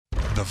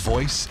The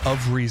voice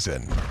of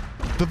reason.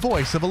 The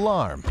voice of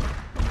alarm.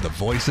 The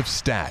voice of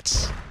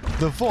stats.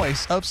 The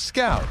voice of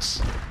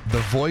scouts. The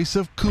voice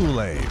of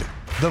Kool-Aid.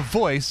 The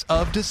voice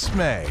of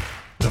dismay.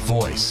 The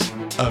voice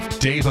of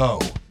Dave-O.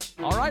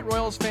 All right,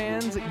 Royals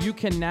fans, you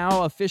can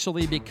now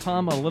officially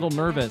become a little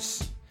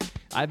nervous.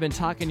 I've been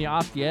talking you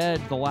off the edge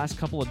the last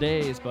couple of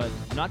days, but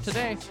not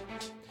today.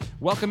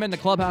 Welcome into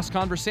Clubhouse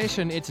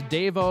Conversation. It's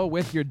Dave-O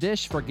with your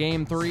dish for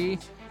Game 3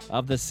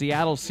 of the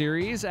Seattle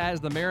series as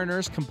the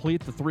Mariners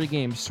complete the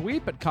 3-game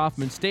sweep at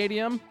Kauffman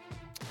Stadium.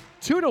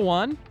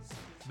 2-1.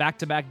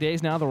 Back-to-back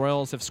days now, the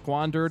Royals have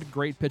squandered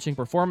great pitching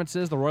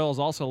performances. The Royals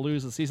also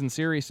lose the season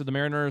series to the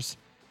Mariners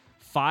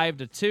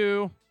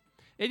 5-2.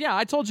 And yeah,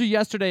 I told you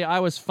yesterday I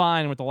was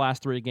fine with the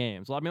last 3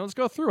 games. Well, I mean, let's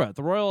go through it.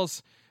 The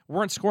Royals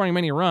weren't scoring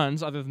many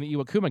runs other than the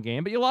Iwakuma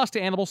game, but you lost to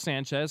Anibal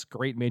Sanchez,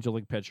 great major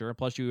league pitcher.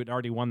 Plus, you had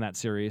already won that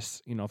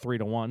series,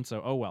 3-1.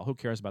 So, oh well, who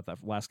cares about that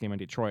last game in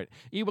Detroit?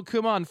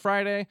 Iwakuma on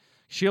Friday,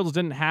 Shields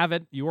didn't have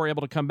it. You were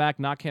able to come back,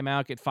 knock him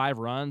out, get 5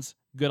 runs.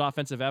 Good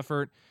offensive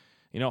effort.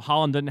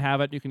 Holland didn't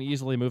have it. You can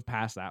easily move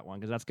past that one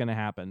because that's going to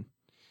happen.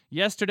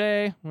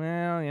 Yesterday,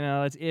 well,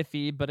 it's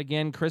iffy, but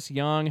again, Chris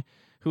Young,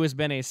 who has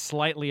been a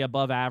slightly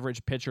above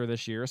average pitcher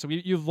this year. So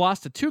you've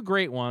lost to 2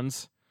 great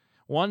ones.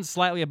 One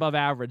slightly above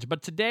average.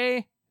 But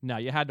today, no,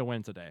 you had to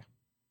win today.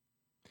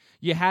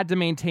 You had to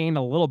maintain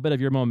a little bit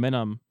of your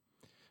momentum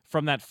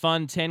from that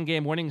fun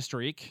 10-game winning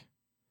streak.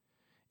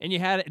 And you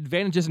had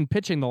advantages in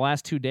pitching the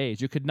last 2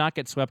 days. You could not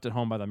get swept at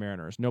home by the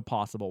Mariners. No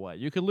possible way.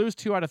 You could lose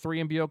 2 out of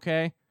 3 and be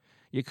okay.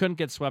 You couldn't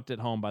get swept at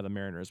home by the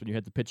Mariners when you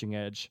hit the pitching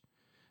edge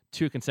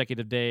 2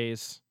 consecutive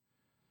days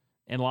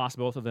and lost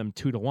both of them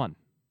 2-1.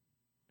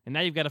 And now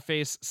you've got to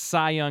face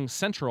Cy Young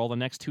Central the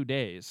next 2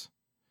 days.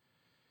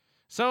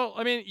 So,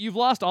 I mean, you've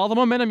lost all the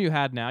momentum you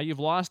had now. You've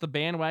lost the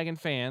bandwagon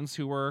fans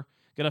who were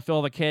going to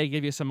fill the keg,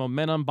 give you some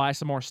momentum, buy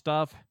some more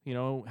stuff,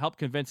 help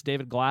convince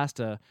David Glass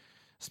to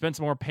spend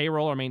some more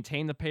payroll or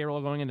maintain the payroll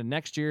going into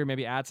next year,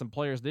 maybe add some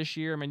players this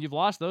year. I mean, you've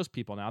lost those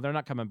people now. They're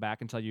not coming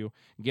back until you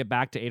get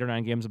back to 8 or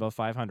 9 games above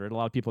 500. A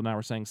lot of people now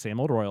are saying same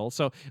old Royals.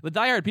 So the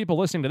diehard people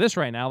listening to this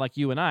right now, like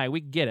you and I,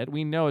 we get it.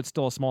 We know it's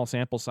still a small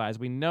sample size.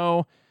 We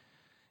know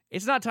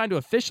it's not time to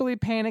officially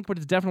panic, but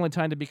it's definitely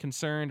time to be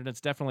concerned, and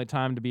it's definitely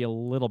time to be a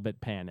little bit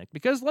panicked.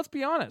 Because let's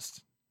be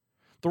honest,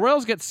 the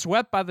Royals get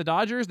swept by the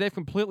Dodgers. They've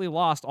completely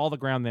lost all the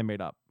ground they made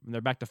up. And they're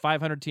back to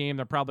 500 team.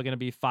 They're probably going to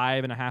be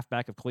 5.5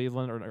 back of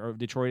Cleveland or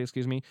Detroit,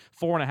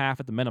 4.5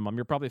 at the minimum.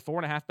 You're probably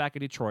 4.5 back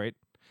of Detroit.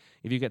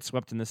 If you get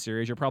swept in this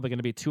series, you're probably going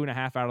to be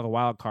 2.5 out of the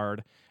wild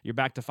card. You're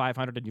back to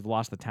 500, and you've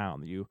lost the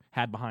town that you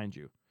had behind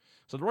you.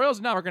 So the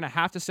Royals now are going to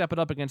have to step it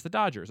up against the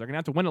Dodgers. They're going to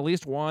have to win at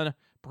least 1,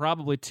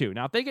 probably 2.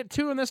 Now, if they get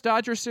 2 in this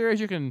Dodgers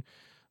series, you can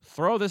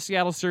throw the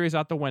Seattle series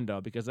out the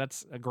window because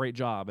that's a great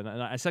job. And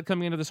I said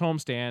coming into this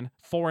homestand,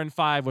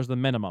 4-5 was the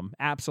minimum,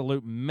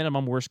 absolute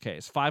minimum worst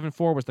case.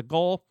 5-4 was the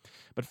goal,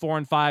 but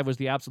 4-5 was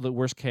the absolute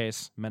worst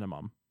case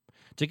minimum.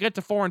 To get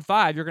to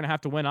 4-5, you're going to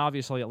have to win,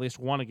 obviously, at least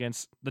 1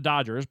 against the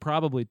Dodgers,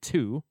 probably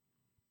 2.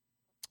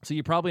 So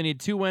you probably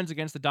need 2 wins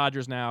against the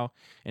Dodgers now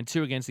and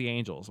 2 against the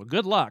Angels. Well,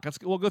 good luck.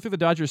 We'll go through the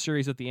Dodgers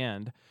series at the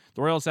end.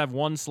 The Royals have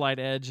 1 slight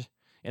edge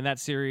in that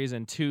series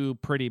and 2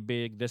 pretty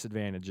big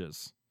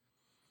disadvantages.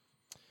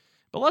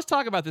 But let's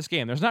talk about this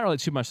game. There's not really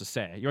too much to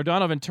say.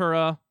 Yordano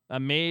Ventura,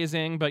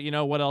 amazing, but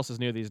what else is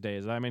new these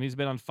days? I mean, he's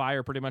been on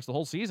fire pretty much the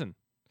whole season.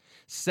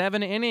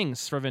 7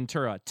 innings for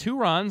Ventura, 2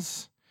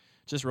 runs,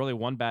 just really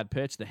 1 bad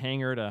pitch, the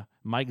hanger to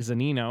Mike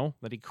Zunino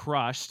that he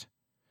crushed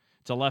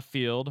to left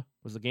field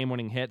was the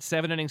game-winning hit.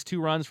 7 innings,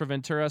 2 runs for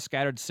Ventura,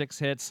 scattered 6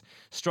 hits,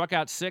 struck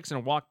out 6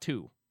 and walked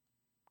 2.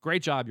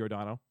 Great job,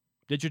 Yordano.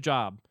 Did your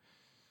job.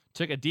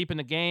 Took it deep in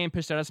the game,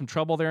 pitched out of some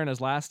trouble there in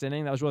his last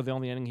inning. That was really the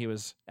only inning he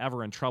was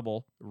ever in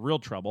trouble, real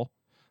trouble,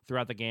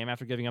 throughout the game.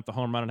 After giving up the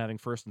home run and having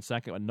first and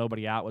second with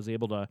nobody out, was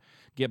able to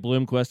get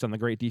Bloomquist on the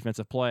great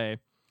defensive play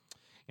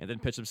and then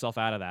pitch himself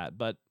out of that.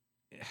 But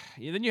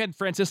then you had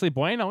Francisco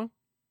Bueno,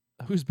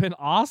 who's been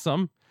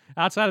awesome.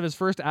 Outside of his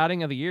first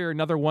outing of the year,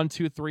 another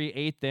 1-2-3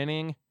 8th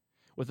inning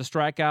with a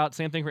strikeout.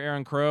 Same thing for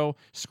Aaron Crow.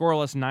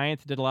 Scoreless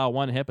 9th. Did allow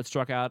 1 hit, but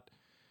struck out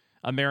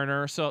a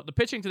Mariner. So the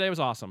pitching today was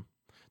awesome.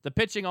 The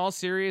pitching all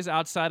series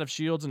outside of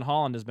Shields and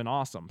Holland has been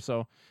awesome.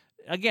 So,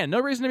 again, no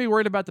reason to be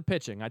worried about the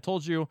pitching. I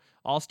told you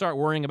I'll start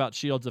worrying about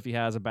Shields if he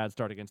has a bad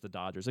start against the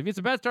Dodgers. If he has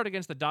a bad start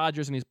against the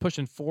Dodgers and he's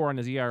pushing 4 on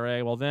his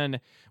ERA, well, then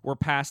we're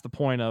past the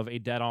point of a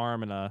dead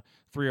arm and a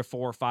 3 or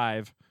 4 or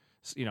 5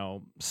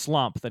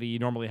 slump that he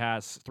normally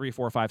has 3,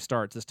 4, 5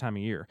 starts this time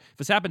of year. If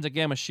this happens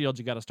again with Shields,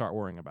 you got to start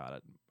worrying about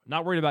it.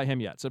 Not worried about him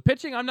yet. So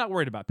pitching, I'm not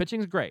worried about.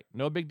 Pitching's great.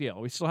 No big deal.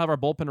 We still have our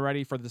bullpen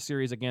ready for the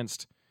series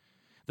against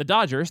the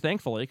Dodgers,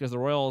 thankfully, because the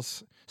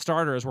Royals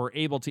starters were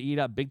able to eat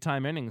up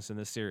big-time innings in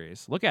this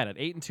series. Look at it,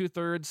 8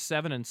 2/3,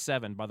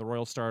 7-7 by the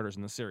Royals starters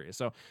in the series.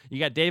 So you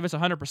got Davis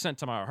 100%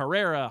 tomorrow,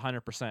 Herrera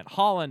 100%,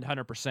 Holland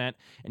 100%,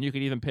 and you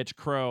could even pitch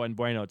Crow and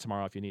Bueno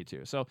tomorrow if you need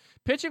to. So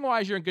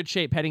pitching-wise, you're in good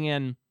shape heading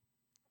in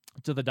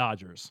to the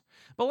Dodgers.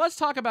 But let's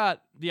talk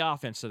about the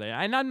offense today.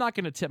 And I'm not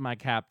going to tip my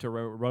cap to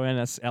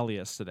Roenis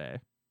Elias today.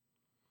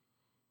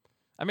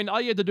 I mean,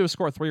 all you had to do was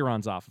score 3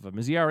 runs off of him.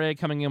 His ERA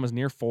coming in was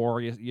near 4.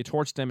 You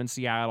torched him in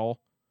Seattle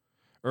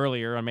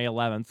earlier on May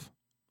 11th.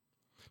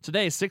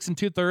 Today, 6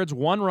 2/3,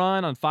 1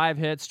 run on 5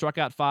 hits, struck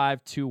out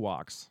 5, 2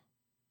 walks.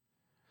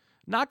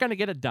 Not going to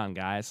get it done,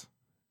 guys.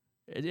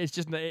 It's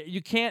just,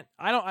 you can't,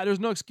 there's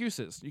no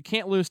excuses. You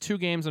can't lose 2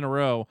 games in a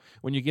row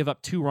when you give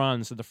up 2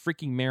 runs to the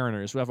freaking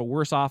Mariners, who have a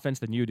worse offense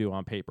than you do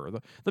on paper.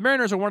 The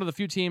Mariners are one of the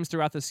few teams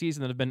throughout the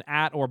season that have been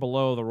at or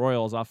below the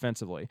Royals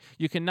offensively.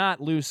 You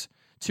cannot lose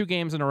 2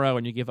 games in a row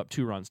and you give up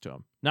 2 runs to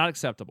them. Not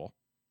acceptable.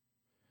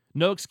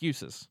 No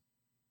excuses.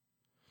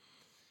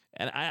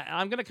 And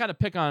I'm going to kind of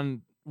pick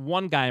on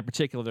one guy in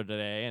particular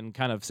today and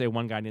kind of say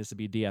one guy needs to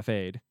be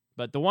DFA'd.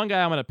 But the one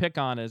guy I'm going to pick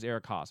on is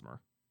Eric Hosmer.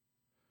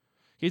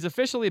 He's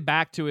officially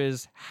back to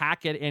his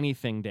hack at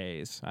anything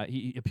days.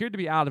 He appeared to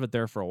be out of it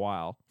there for a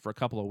while, for a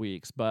couple of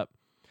weeks. But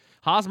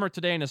Hosmer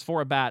today in his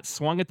 4 at-bats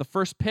swung at the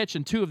first pitch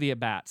in 2 of the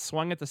at-bats,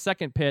 swung at the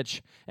second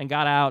pitch and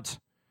got out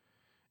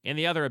in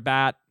the other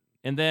at-bat.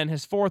 And then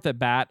his 4th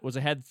at-bat was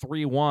ahead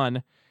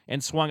 3-1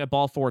 and swung at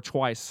ball 4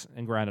 twice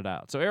and grounded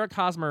out. So Eric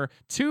Hosmer,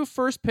 2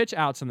 first pitch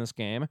outs in this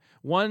game,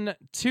 1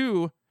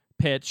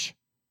 2-pitch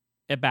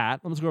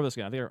at-bat. Let's go over this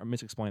again. I think I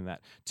misexplained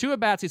that. 2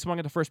 at-bats, he swung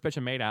at the first pitch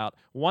and made out.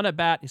 1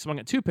 at-bat, he swung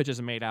at 2 pitches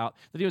and made out.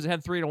 Then he was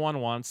ahead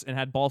 3-1 once and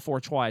had ball 4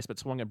 twice, but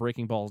swung at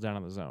breaking balls down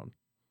in the zone.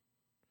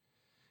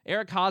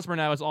 Eric Hosmer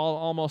now is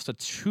almost a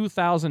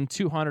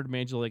 2,200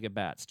 Major League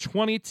at-bats.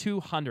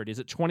 2,200. He's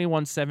at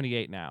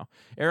 2,178 now.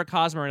 Eric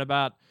Hosmer in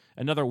about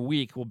another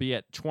week will be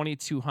at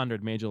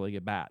 2,200 Major League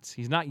at-bats.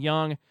 He's not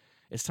young.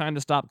 It's time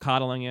to stop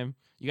coddling him.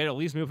 You got to at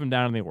least move him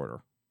down in the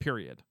order,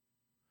 period.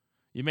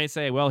 You may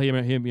say, well,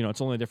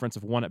 it's only a difference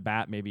of 1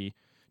 at-bat, maybe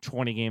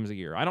 20 games a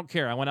year. I don't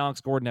care. I want Alex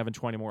Gordon having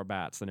 20 more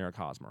bats than Eric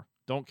Hosmer.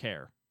 Don't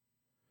care.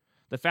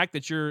 The fact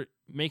that you're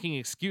making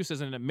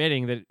excuses and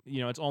admitting that,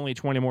 it's only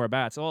 20 more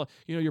at-bats. Oh,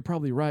 you're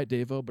probably right,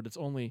 Davo, but it's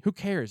only, who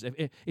cares?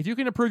 If you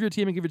can improve your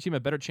team and give your team a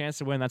better chance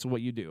to win, that's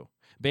what you do.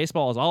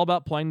 Baseball is all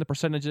about playing the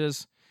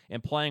percentages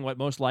and playing what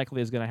most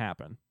likely is going to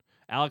happen.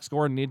 Alex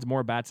Gordon needs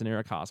more bats than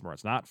Eric Hosmer.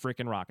 It's not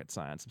freaking rocket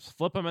science.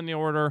 Flip him in the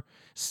order.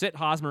 Sit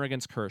Hosmer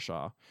against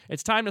Kershaw.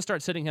 It's time to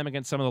start sitting him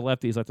against some of the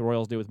lefties like the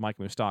Royals do with Mike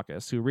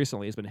Moustakas, who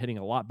recently has been hitting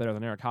a lot better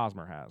than Eric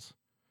Hosmer has.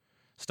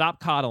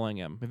 Stop coddling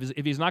him.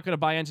 If he's not going to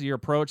buy into your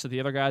approach that the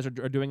other guys are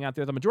doing out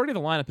there, the majority of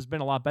the lineup has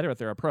been a lot better at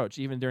their approach,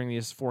 even during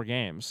these 4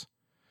 games.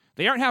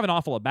 They aren't having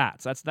awful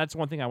at-bats. That's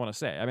one thing I want to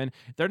say. I mean,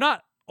 they're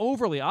not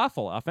overly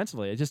awful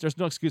offensively. It's just there's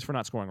no excuse for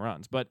not scoring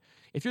runs. But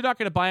if you're not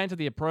going to buy into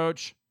the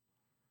approach,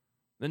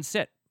 then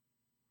sit.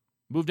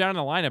 Move down in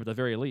the lineup at the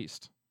very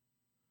least.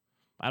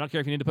 I don't care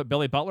if you need to put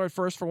Billy Butler at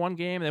first for 1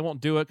 game. They won't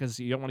do it because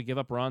you don't want to give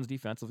up runs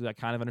defensively. I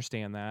kind of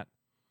understand that.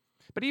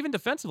 But even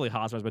defensively,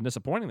 Hosmer has been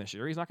disappointing this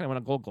year. He's not going to win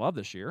a Gold Glove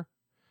this year.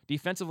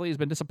 Defensively, he's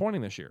been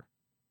disappointing this year.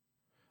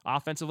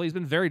 Offensively, he's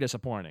been very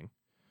disappointing.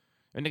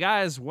 And the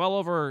guy is well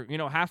over,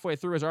 halfway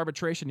through his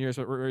arbitration years,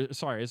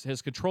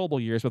 his controllable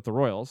years with the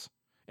Royals,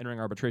 entering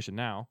arbitration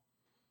now.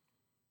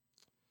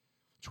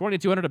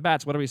 2,200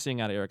 at-bats, what are we seeing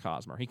out of Eric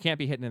Hosmer? He can't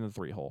be hitting in the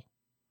 3-hole.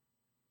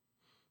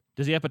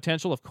 Does he have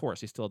potential? Of course,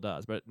 he still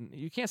does. But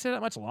you can't say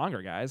that much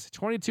longer, guys.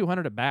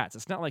 2,200 at-bats.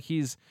 It's not like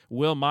he's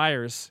Will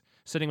Myers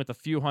sitting with a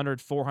few hundred,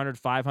 400,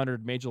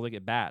 500 Major League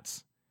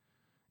at-bats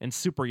and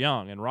super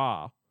young and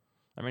raw.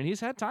 I mean, he's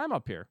had time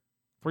up here.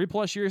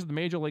 3+ years at the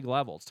Major League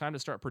level. It's time to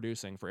start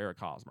producing for Eric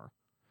Hosmer.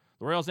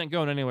 The Royals ain't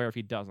going anywhere if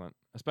he doesn't,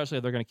 especially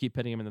if they're going to keep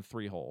hitting him in the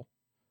 3-hole.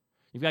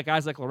 You've got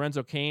guys like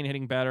Lorenzo Cain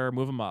hitting better.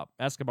 Move him up.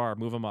 Escobar,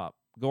 move him up.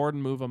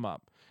 Gordon, move him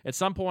up. At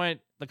some point,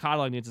 the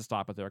coddling needs to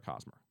stop with Eric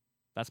Hosmer.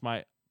 That's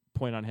my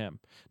point on him.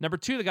 Number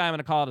 2, the guy I'm going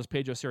to call it is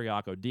Pedro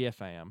Ciriaco.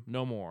 DFA him.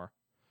 No more.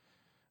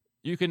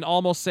 You can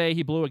almost say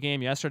he blew a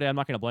game yesterday. I'm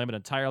not going to blame it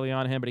entirely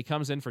on him, but he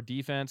comes in for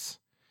defense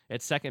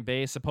at second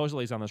base.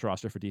 Supposedly he's on this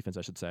roster for defense,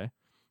 I should say.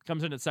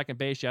 Comes in at second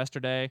base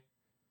yesterday,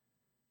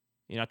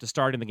 at the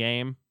start in the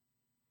game.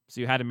 So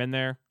you had him in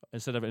there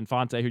instead of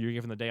Infante, who you're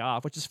giving the day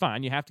off, which is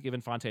fine. You have to give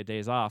Infante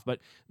days off. But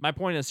my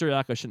point is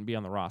Ciriaco shouldn't be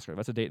on the roster.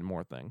 That's a Dayton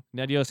Moore thing.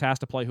 Ned Yost has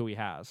to play who he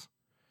has.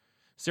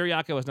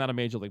 Ciriaco is not a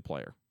Major League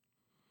player.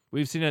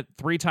 We've seen it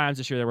 3 times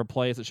this year. There were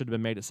plays that should have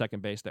been made at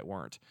second base that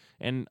weren't.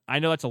 And I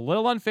know that's a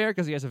little unfair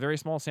because he has a very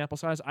small sample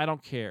size. I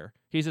don't care.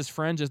 He's as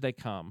fringe as they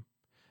come.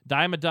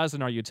 Dime a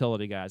dozen are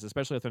utility guys,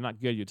 especially if they're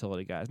not good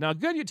utility guys. Now, a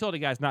good utility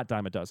guy is not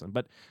dime a dozen,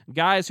 but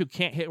guys who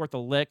can't hit worth a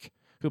lick,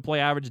 who play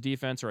average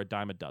defense, are a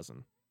dime a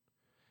dozen.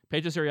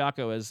 Pedro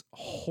Ciriaco is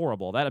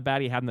horrible. That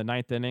at-bat he had in the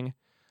 9th inning,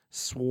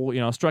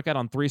 struck out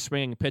on 3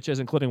 swinging pitches,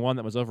 including one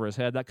that was over his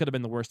head. That could have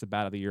been the worst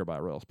at-bat of the year by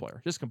a Royals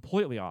player. Just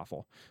completely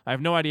awful. I have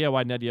no idea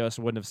why Ned Yost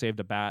wouldn't have saved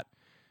a bat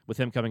with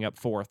him coming up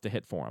 4th to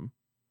hit for him.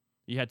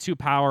 You had 2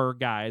 power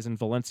guys in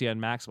Valencia and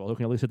Maxwell who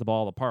can at least hit the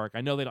ball out of the park. I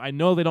know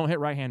they don't hit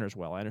right-handers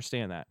well. I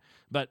understand that.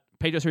 But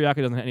Pedro Ciriaco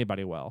doesn't hit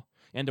anybody well.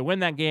 And to win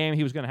that game,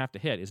 he was going to have to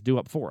hit. He's due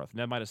up 4th.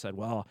 Ned might have said,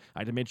 well,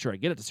 I made sure I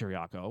get it to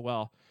Ciriaco.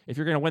 Well, if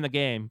you're going to win the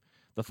game,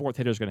 the 4th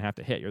hitter is going to have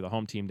to hit. You're the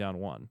home team down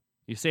 1.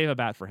 You save a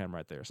bat for him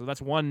right there. So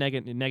that's one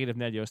negative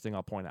Ned Yost thing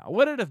I'll point out.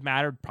 Would it have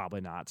mattered?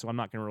 Probably not. So I'm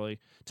not going to really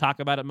talk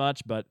about it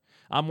much, but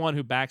I'm one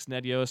who backs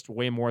Ned Yost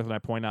way more than I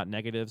point out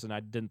negatives, and I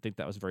didn't think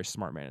that was very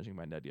smart managing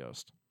by Ned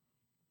Yost.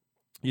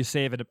 You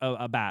save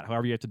a bat,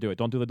 however you have to do it.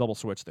 Don't do the double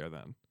switch there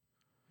then.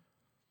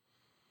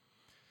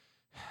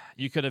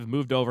 You could have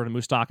moved over to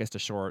Moustakas to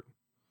short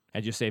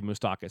had you saved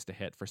Moustakas to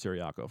hit for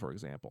Ciriaco, for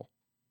example.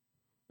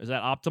 Is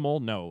that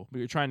optimal? No. But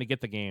you're trying to get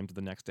the game to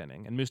the next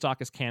inning. And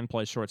Moustakas can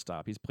play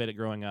shortstop. He's played it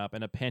growing up.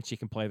 In a pinch, he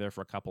can play there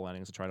for a couple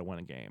innings to try to win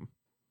a game.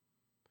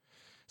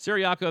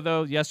 Ciriaco,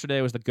 though,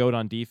 yesterday was the GOAT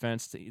on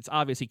defense. It's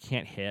obvious he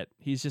can't hit.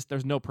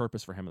 There's no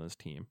purpose for him in this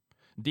team.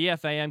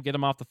 DFAM, get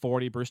him off the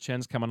 40. Bruce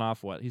Chen's coming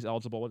off what? He's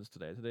eligible. What is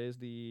today? Today is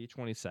the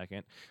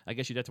 22nd. I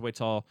guess you'd have to wait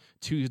till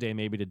Tuesday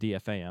maybe to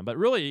DFAM. But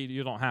really,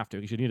 you don't have to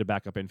because you need a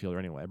backup infielder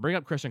anyway. Bring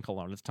up Christian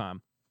Colon. It's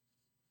time.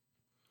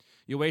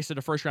 You wasted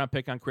a first-round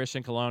pick on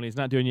Christian Colon. He's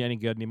not doing you any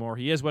good anymore.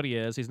 He is what he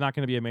is. He's not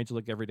going to be a Major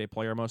League everyday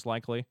player, most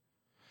likely.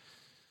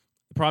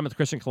 The problem with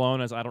Christian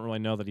Colon is I don't really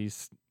know that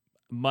he's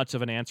much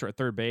of an answer at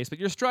third base, but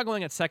you're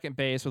struggling at second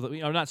base with,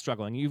 not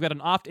struggling. You've got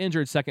an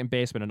oft-injured second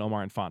baseman in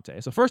Omar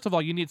Infante. So first of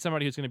all, you need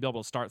somebody who's going to be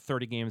able to start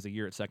 30 games a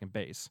year at second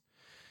base.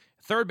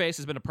 Third base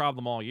has been a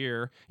problem all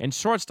year. And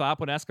shortstop,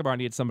 when Escobar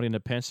needs somebody in a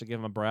pinch to give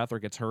him a breath or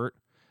gets hurt,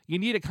 you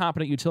need a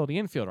competent utility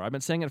infielder. I've been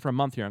saying it for a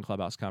month here on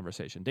Clubhouse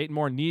Conversation. Dayton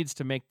Moore needs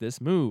to make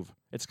this move.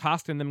 It's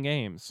costing them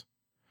games.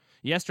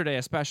 Yesterday,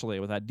 especially,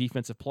 with that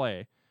defensive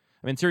play.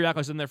 I mean,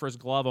 Ciriaco's in there for his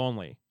glove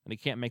only, and he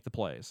can't make the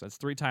plays. That's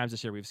 3 times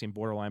this year we've seen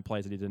borderline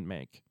plays that he didn't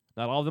make.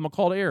 Not all of them are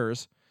called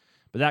errors,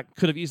 but that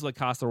could have easily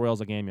cost the Royals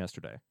a game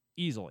yesterday.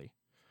 Easily.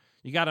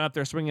 You got him up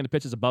there swinging the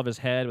pitches above his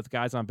head with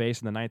guys on base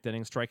in the 9th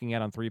inning, striking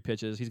out on 3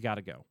 pitches. He's got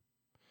to go.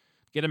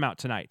 Get him out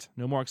tonight.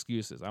 No more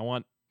excuses. I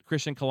want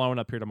Christian Colon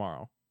up here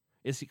tomorrow.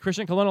 Is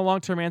Christian Colon a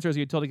long-term answer as a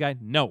utility guy?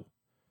 No.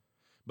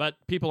 But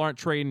people aren't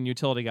trading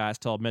utility guys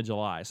till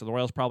mid-July, so the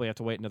Royals probably have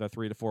to wait another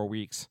 3 to 4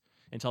 weeks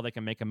until they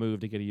can make a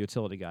move to get a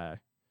utility guy,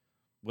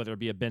 whether it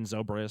be a Ben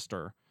Zobrist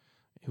or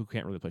who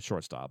can't really play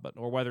shortstop,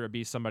 or whether it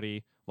be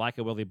somebody like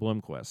a Willie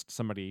Bloomquist,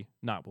 somebody,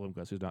 not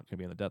Bloomquist, who's not going to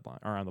be on the deadline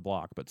or on the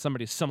block, but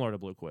somebody similar to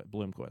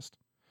Bloomquist.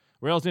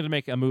 Royals need to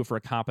make a move for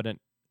a competent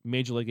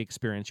Major League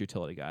experienced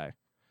utility guy.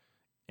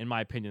 In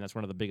my opinion, that's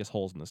one of the biggest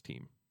holes in this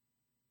team.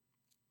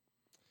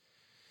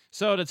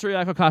 So did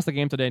Ciriaco cost the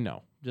game today?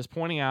 No. Just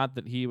pointing out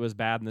that he was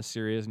bad in this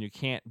series, and you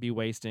can't be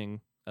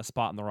wasting a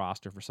spot in the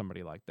roster for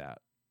somebody like that.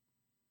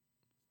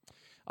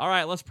 All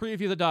right, let's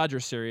preview the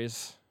Dodgers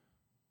series.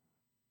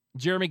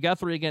 Jeremy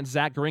Guthrie against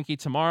Zach Greinke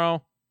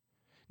tomorrow.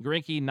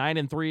 Greinke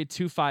 9-3,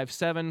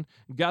 2.57.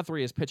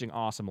 Guthrie is pitching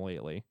awesome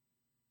lately.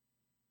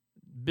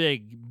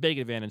 Big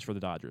advantage for the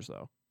Dodgers,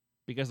 though,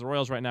 because the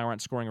Royals right now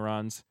aren't scoring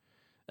runs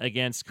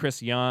against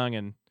Chris Young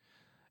and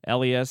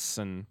Elias,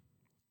 and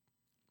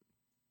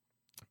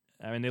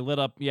I mean, they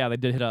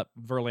did hit up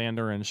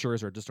Verlander and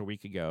Scherzer just a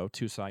week ago,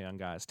 2 Cy Young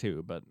guys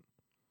too, but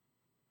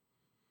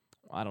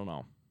I don't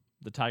know.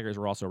 The Tigers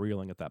were also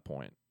reeling at that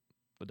point.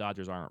 The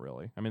Dodgers aren't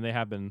really. I mean, they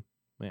have been,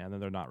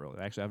 they're not really.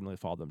 I actually haven't really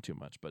followed them too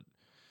much, but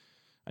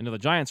I know the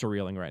Giants are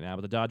reeling right now,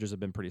 but the Dodgers have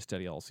been pretty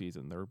steady all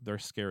season. They're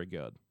scary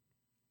good.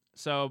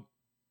 So,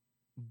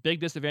 big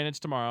disadvantage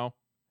tomorrow.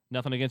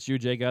 Nothing against you,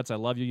 Jay Guts. I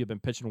love you. You've been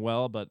pitching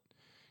well, but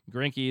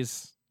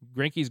Greinke's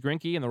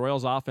Greinke, and the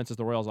Royals' offense is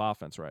the Royals'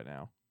 offense right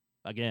now.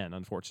 Again,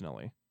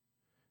 unfortunately.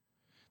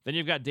 Then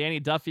you've got Danny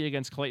Duffy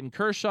against Clayton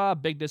Kershaw.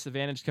 Big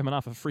disadvantage coming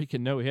off a freaking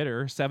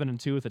no-hitter.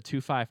 7-2 with a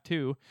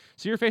 2.52.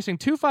 So you're facing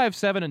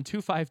 2.57 and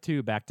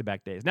 2.52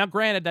 back-to-back days. Now,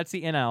 granted, that's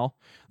the NL.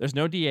 There's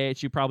no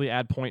DH. You probably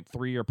add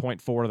 0.3 or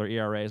 0.4 to their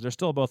ERAs. They're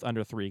still both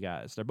under 3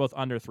 guys. They're both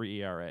under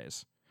 3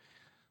 ERAs.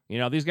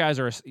 These guys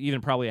are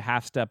even probably a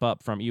half step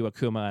up from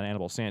Iwakuma and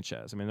Anibal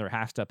Sanchez. I mean, they're a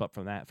half step up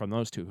from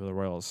those two who the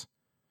Royals.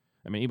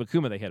 I mean,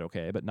 Iwakuma they hit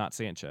okay, but not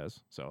Sanchez.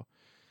 So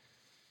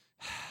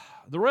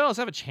the Royals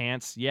have a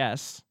chance,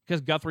 yes,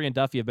 because Guthrie and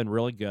Duffy have been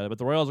really good, but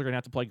the Royals are going to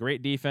have to play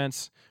great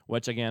defense,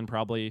 which, again,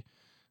 probably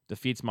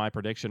defeats my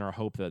prediction or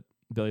hope that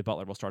Billy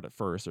Butler will start at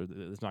first, or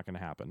it's not going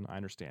to happen. I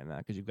understand that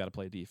because you've got to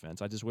play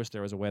defense. I just wish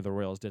there was a way the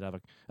Royals did have,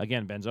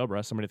 Ben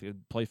Zobrist, somebody that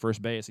could play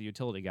first base, a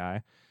utility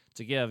guy,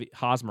 to give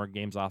Hosmer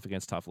games off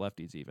against tough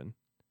lefties even.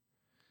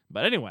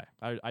 But anyway,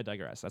 I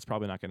digress. That's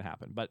probably not going to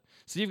happen. But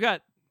so you've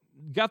got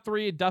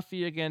Guthrie,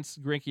 Duffy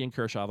against Greinke and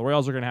Kershaw. The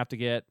Royals are going to have to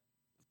get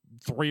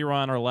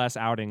 3-run or less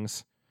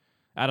outings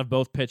out of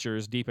both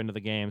pitchers deep into the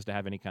games to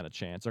have any kind of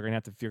chance. They're going to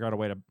have to figure out a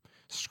way to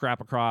scrap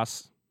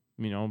across,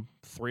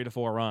 3 to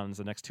 4 runs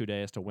the next 2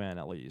 days to win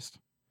at least.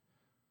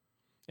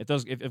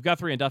 If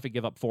Guthrie and Duffy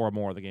give up 4 or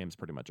more, the game's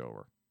pretty much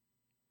over.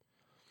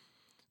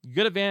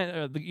 Good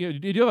advantage. You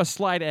do have a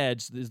slight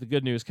edge. Is the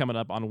good news coming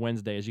up on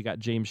Wednesday? As you got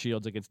James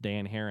Shields against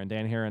Dan Herron.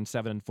 Dan Herron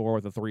 7-4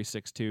 with a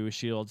 3.62.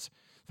 Shields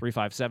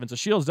 3.57. So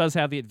Shields does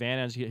have the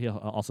advantage. He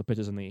also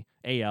pitches in the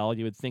AL.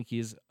 You would think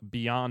he's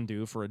beyond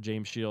due for a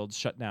James Shields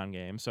shutdown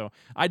game. So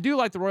I do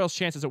like the Royals'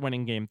 chances at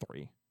winning Game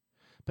 3.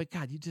 But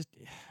God,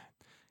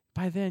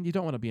 by then you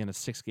don't want to be in a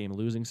 6-game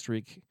losing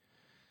streak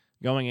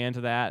going into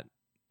that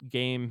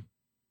game.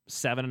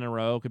 7 in a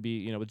row. Could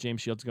be, with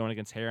James Shields going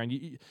against Heron.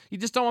 You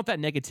just don't want that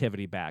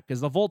negativity back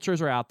because the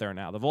Vultures are out there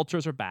now. The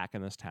Vultures are back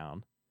in this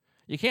town.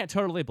 You can't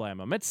totally blame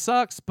them. It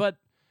sucks, but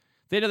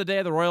at the end of the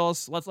day, the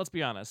Royals, let's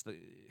be honest,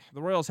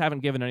 the Royals haven't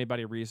given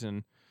anybody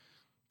reason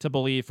to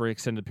believe for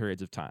extended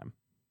periods of time.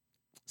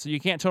 So you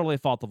can't totally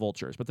fault the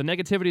Vultures, but the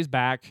negativity's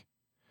back.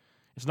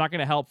 It's not going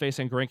to help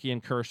facing Greinke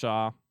and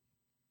Kershaw.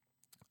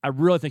 I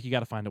really think you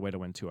got to find a way to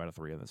win 2 out of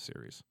 3 in this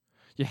series.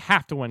 You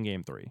have to win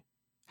Game 3.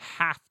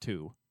 Have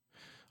to.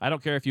 I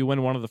don't care if you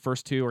win one of the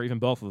first 2 or even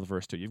both of the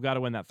first 2. You've got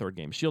to win that third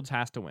game. Shields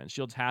has to win.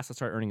 Shields has to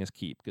start earning his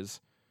keep because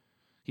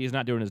he's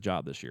not doing his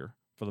job this year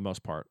for the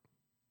most part.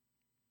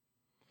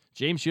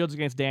 James Shields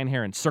against Dan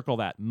Heron. Circle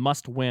that.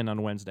 Must win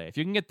on Wednesday. If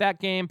you can get that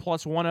game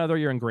plus one other,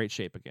 you're in great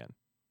shape again.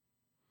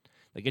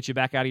 They get you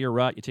back out of your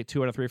rut. You take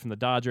 2 out of 3 from the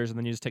Dodgers, and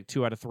then you just take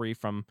 2 out of 3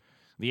 from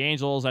the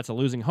Angels. That's a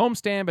losing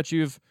homestand, but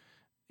you've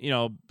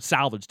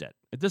salvaged it.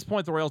 At this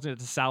point, the Royals need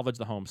to salvage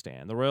the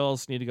homestand. The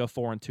Royals need to go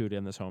 4-2 to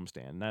end this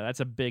homestand. Now, that's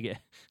a big.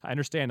 I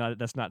understand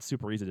that's not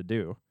super easy to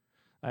do.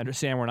 I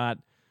understand we're not,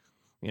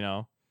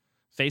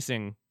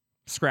 facing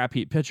scrap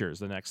heap pitchers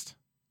the next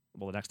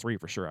 3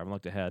 for sure. I haven't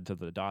looked ahead to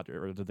the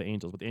Dodgers or to the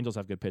Angels, but the Angels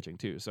have good pitching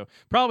too. So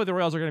probably the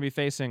Royals are going to be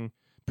facing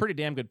pretty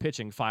damn good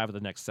pitching 5 of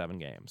the next 7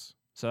 games.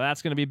 So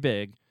that's going to be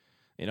big,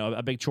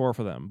 a big chore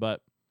for them. But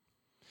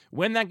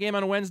win that game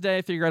on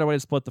Wednesday, figure out a way to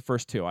split the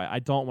first 2. I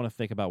don't want to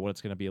think about what it's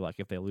going to be like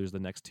if they lose the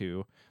next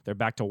 2. They're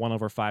back to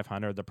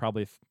 1/500. They're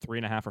probably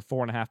 3.5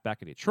 or 4.5 back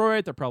at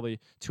Detroit. They're probably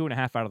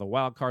 2.5 out of the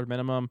wild card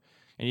minimum,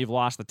 and you've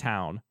lost the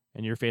town,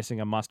 and you're facing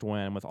a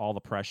must-win with all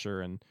the pressure,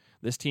 and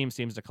this team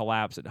seems to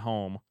collapse at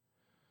home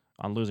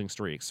on losing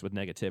streaks with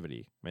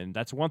negativity. I mean,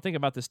 that's one thing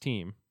about this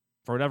team.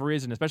 For whatever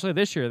reason, especially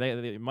this year,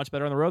 they're much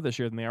better on the road this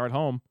year than they are at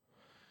home.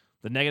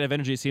 The negative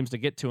energy seems to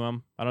get to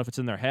them. I don't know if it's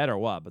in their head or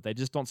what, but they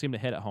just don't seem to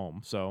hit at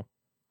home. So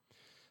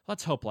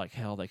let's hope like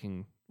hell they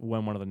can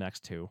win one of the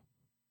next 2.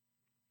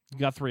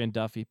 Guthrie and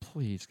Duffy,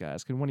 please,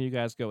 guys. Can one of you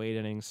guys go 8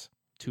 innings,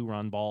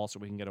 2-run ball so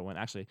we can get a win?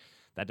 Actually,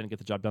 that didn't get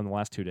the job done the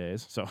last 2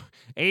 days. So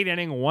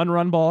 8-inning,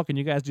 1-run ball. Can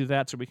you guys do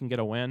that so we can get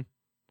a win?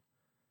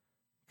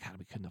 God,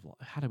 we couldn't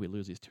have. How did we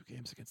lose these 2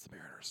 games against the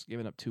Mariners?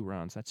 Giving up 2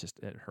 runs.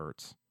 It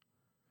hurts.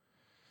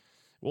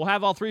 We'll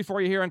have all 3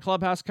 for you here in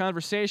Clubhouse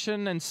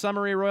Conversation. And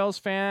summary, Royals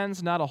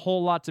fans, not a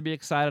whole lot to be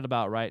excited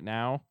about right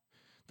now.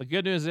 The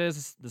good news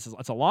is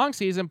it's a long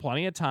season,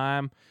 plenty of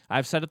time.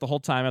 I've said it the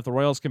whole time. If the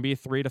Royals can be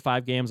 3 to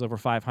 5 games over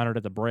 500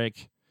 at the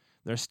break,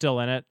 they're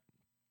still in it.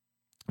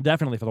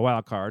 Definitely for the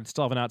wild card.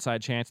 Still have an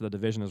outside chance of the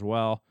division as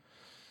well.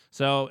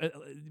 So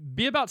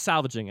be about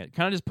salvaging it.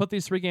 Kind of just put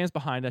these 3 games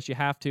behind us. You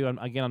have to. And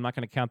again, I'm not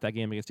going to count that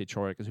game against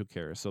Detroit because who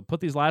cares? So put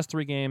these last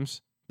 3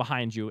 games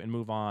behind you and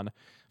move on.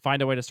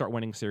 Find a way to start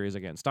winning series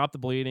again. Stop the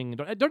bleeding.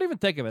 Don't even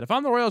think of it. If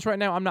I'm the Royals right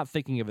now, I'm not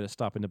thinking of it as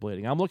stopping the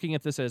bleeding. I'm looking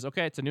at this as,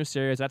 okay, it's a new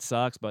series. That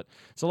sucks, but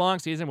it's a long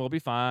season. We'll be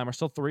fine. We're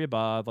still 3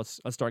 above. Let's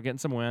start getting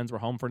some wins. We're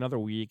home for another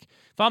week.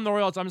 If I'm the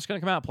Royals, I'm just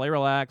going to come out, play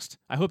relaxed.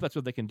 I hope that's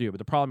what they can do, but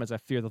the problem is I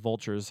fear the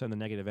Vultures and the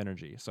negative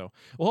energy. So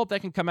we'll hope they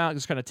can come out and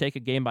just kind of take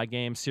it game by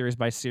game, series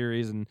by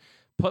series, and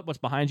put what's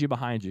behind you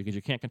because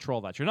you can't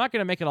control that. You're not going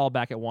to make it all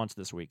back at once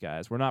this week,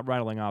 guys. We're not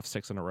rattling off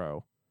 6 in a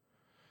row.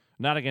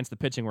 Not against the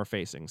pitching we're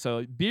facing.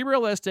 So be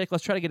realistic.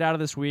 Let's try to get out of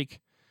this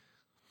week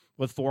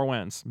with 4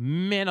 wins.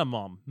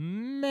 Minimum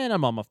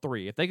of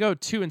 3. If they go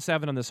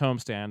 2-7 on this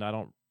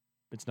homestand,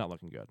 it's not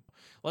looking good.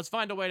 Let's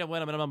find a way to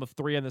win a minimum of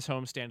 3 on this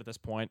homestand at this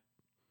point.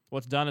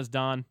 What's done is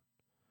done. And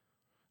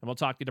we'll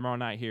talk to you tomorrow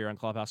night here on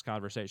Clubhouse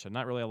Conversation.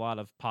 Not really a lot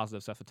of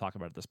positive stuff to talk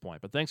about at this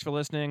point. But thanks for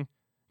listening.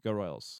 Go Royals.